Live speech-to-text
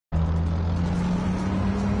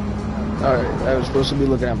Alright, I was supposed to be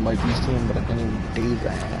looking at Mikey's team, but I didn't even do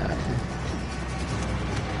that.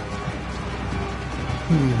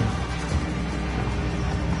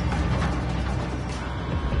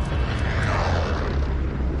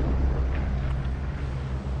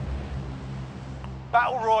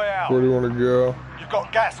 Battle Royale. Where do you want to go? You've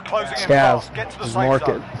got gas closing in Scav, fast. Get to the just safe mark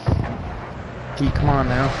zone. it. Gee, come on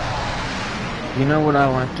now. You know what I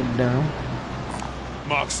like to do.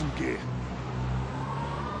 Mark some gear.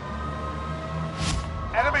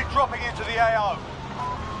 Enemy dropping into the AO.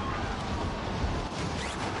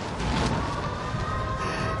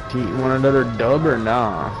 Do you want another dub or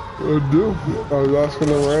nah? I do. I was asking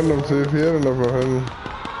him random, see if he had enough of him.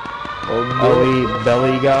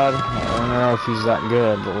 Belly God? I don't know if he's that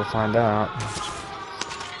good, but we'll find out.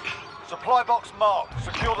 Supply box marked.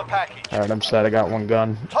 Secure the package. Alright, I'm set. I got one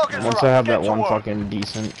gun. Targets Once are I up. have Get that to one work. fucking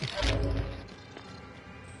decent.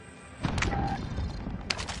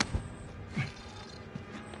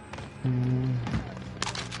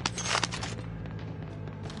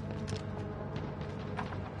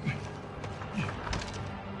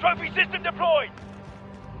 Trophy system deployed.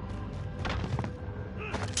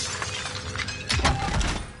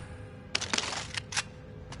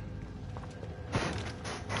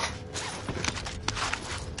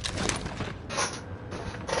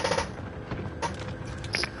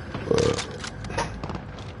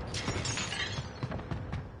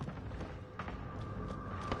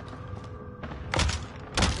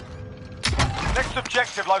 Next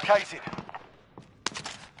objective located.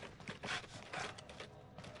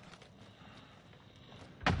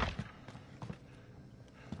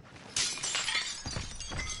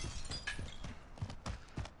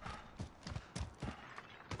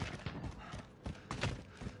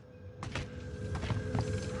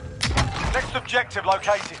 Next objective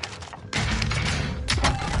located.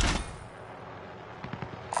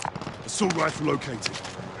 Assault rifle located.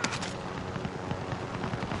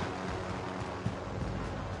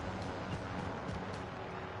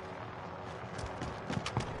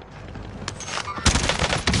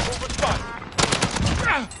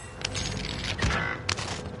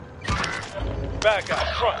 Back up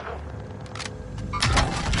front.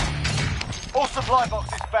 All supply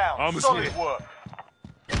boxes found. Armor's Solid here. work.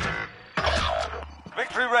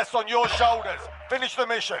 Victory rests on your shoulders. Finish the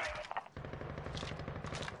mission.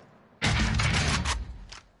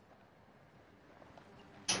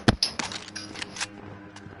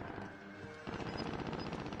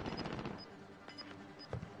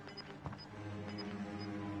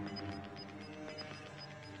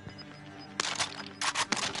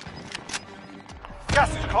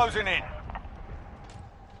 Gas is closing in.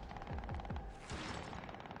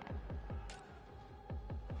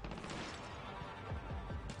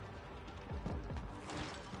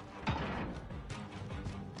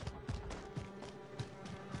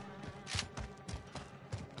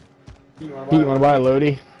 Pete, you wanna buy a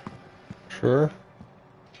Lodi? Sure.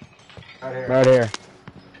 Right here.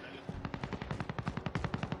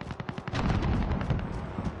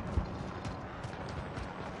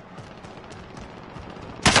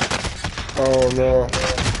 Oh no.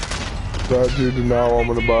 That dude did not want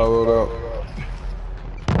me to buy a load out.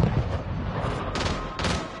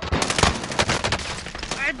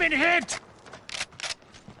 I've been hit!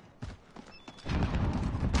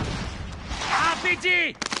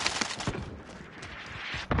 RPG!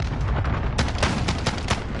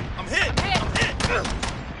 I'm hit! I'm hit!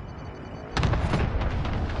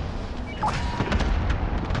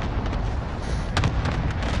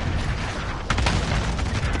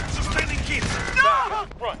 Suspending kids! No!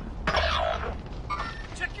 Run!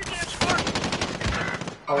 Check your damn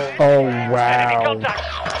smartphone! Oh, wow.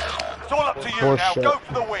 It's all up to you Poor now. shit. Go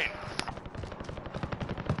for the win.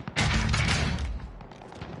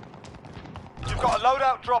 You've got a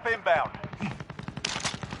loadout drop inbound.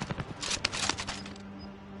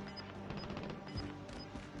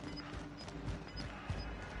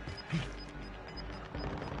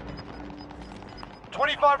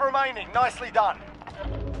 $25 remaining. Nicely done.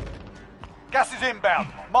 Gas is inbound.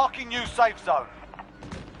 Marking new safe zone.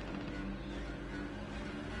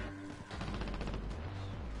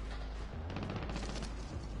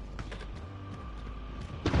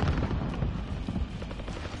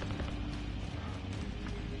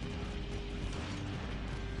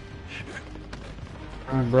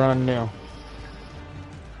 Brand new.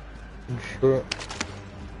 Sure.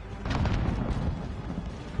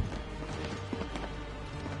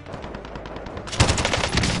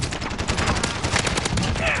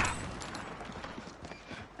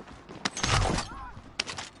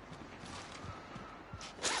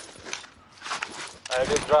 I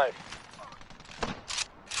did drive.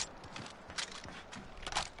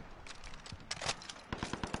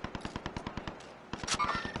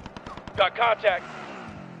 Got contact.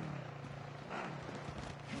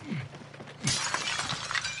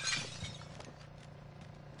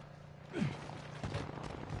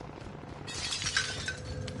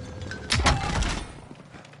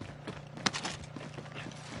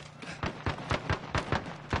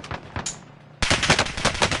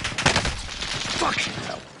 Fucking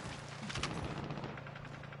hell.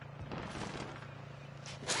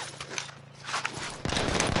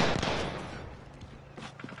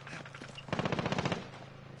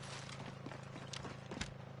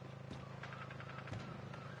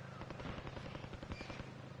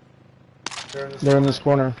 They're in this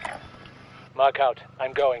corner. Mark out.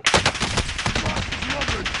 I'm going.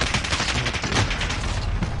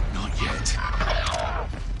 Not yet.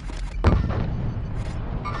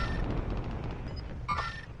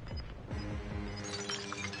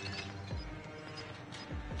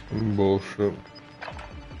 Bullshit.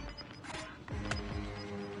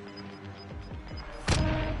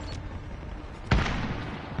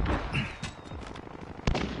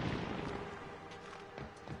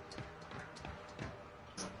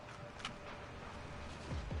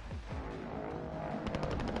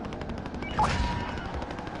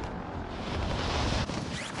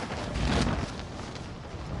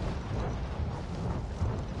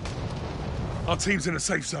 Our team's in a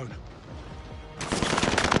safe zone.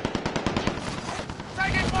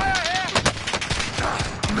 Taking fire here!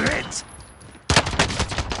 I'm hit!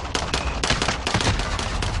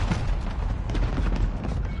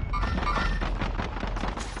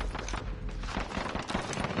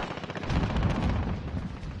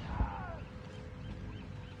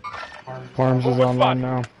 Farms is online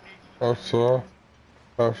now. I saw.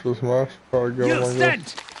 That's this match. Probably go You like stand!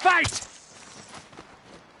 this. Fight!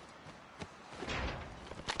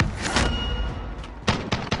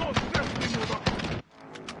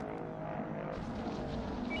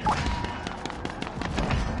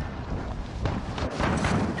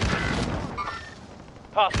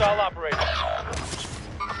 Hostile operator.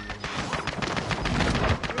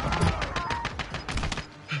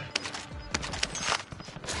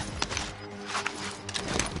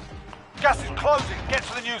 Gas is closing. Get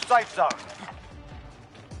to the new safe zone.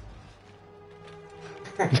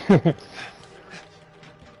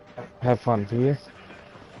 Have fun, Peter.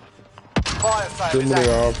 Fire sale Too is many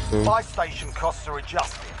active. options. Buy station costs are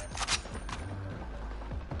adjusted.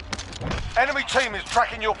 Enemy team is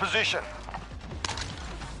tracking your position.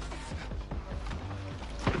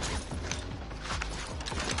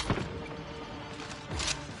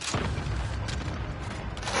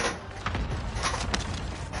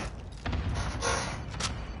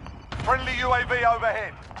 Friendly UAV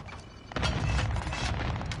overhead.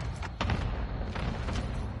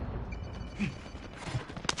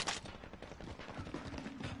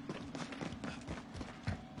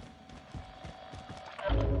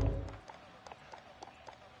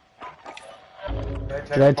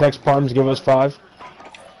 Should I text Parms, give us 5?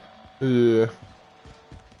 Yeah. This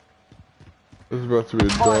is about to be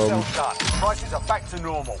Fire dumb. sale's done. Prices are back to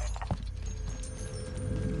normal.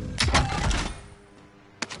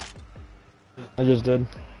 I just did.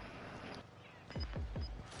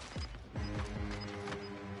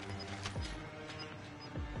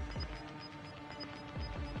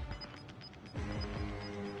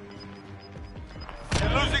 You're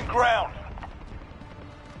losing ground.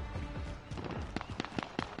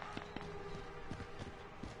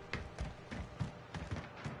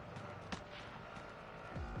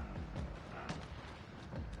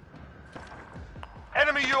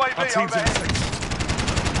 Enemy Our UAV team's in a overhead. safe zone.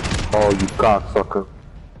 Oh, you cocksucker.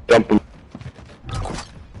 Jump him.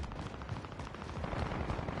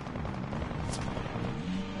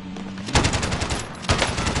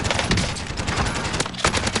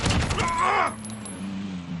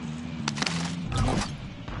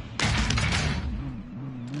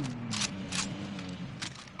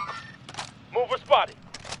 Mover spotted.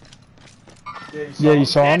 Yeah, you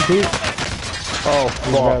saw him, Pete? Oh,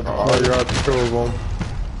 fuck. I got 2 of them.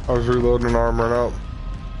 I was reloading armoring up.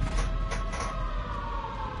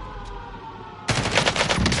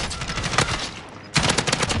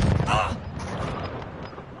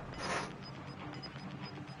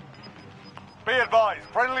 Be advised,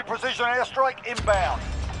 friendly precision airstrike inbound.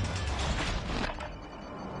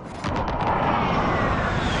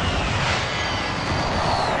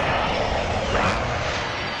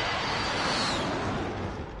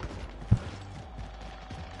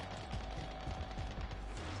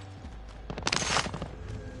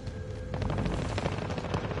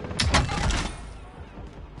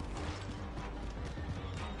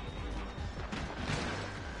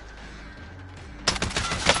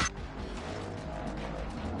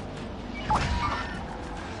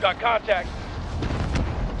 Got contact.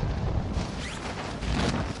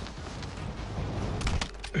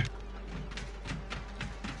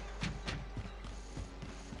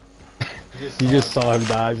 You just saw him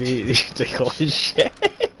dive. He took holy shit.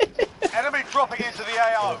 Enemy dropping into the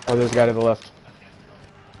AO. Oh, there's a guy to the left.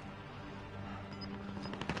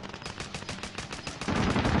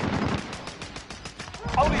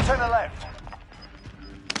 Only to the left.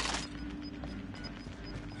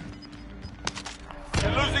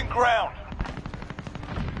 You're losing ground.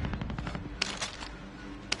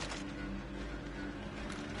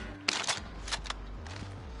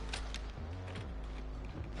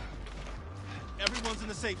 Everyone's in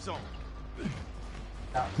the safe zone.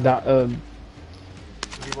 That,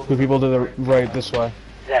 two people to the right this way.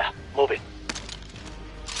 Yeah, moving.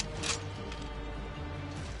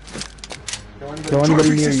 Don't anybody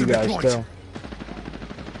near you guys, still.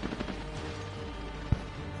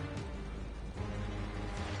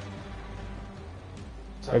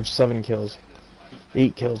 I have 7 kills.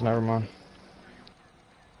 8 kills, never mind.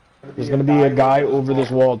 There's gonna be a guy over this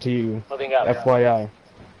wall to you. Moving out. FYI.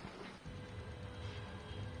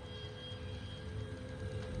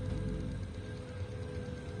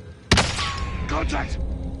 Contact!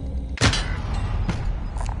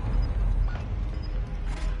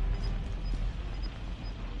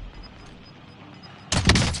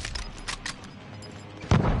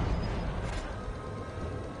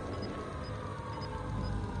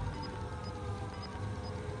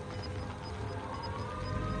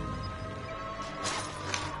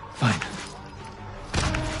 Fine.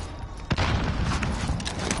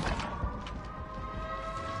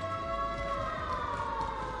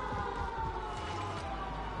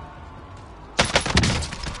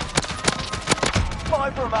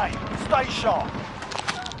 Five remain. Stay sharp.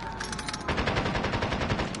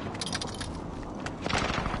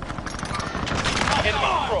 Enemy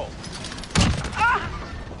control.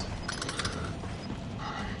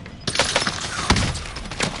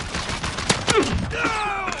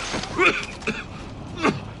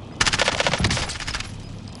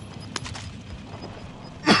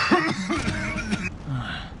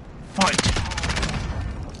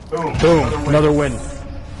 Boom, another win.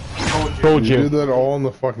 Told You you. did that all on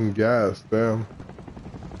the fucking gas, damn.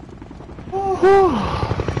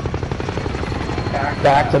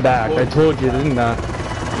 Back to back. I told you, didn't I?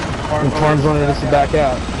 And Farms wanted us to back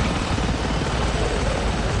out.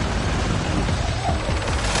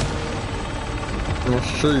 Well,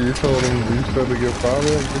 shit, you told him, you said to get fired,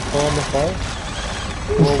 get call on the phone?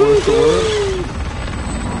 Well, where's the word?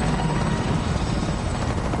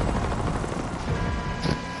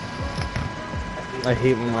 I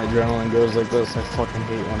hate when my adrenaline goes like this. I fucking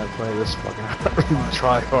hate when I play this fucking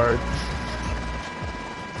try hard.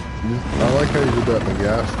 I like how you did that in the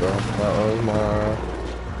gas, though. That was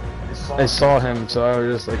my... I saw him, so I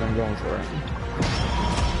was just like, I'm going for it.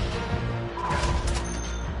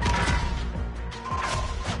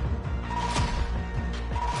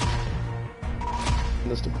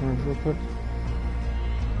 Let's deploy real quick.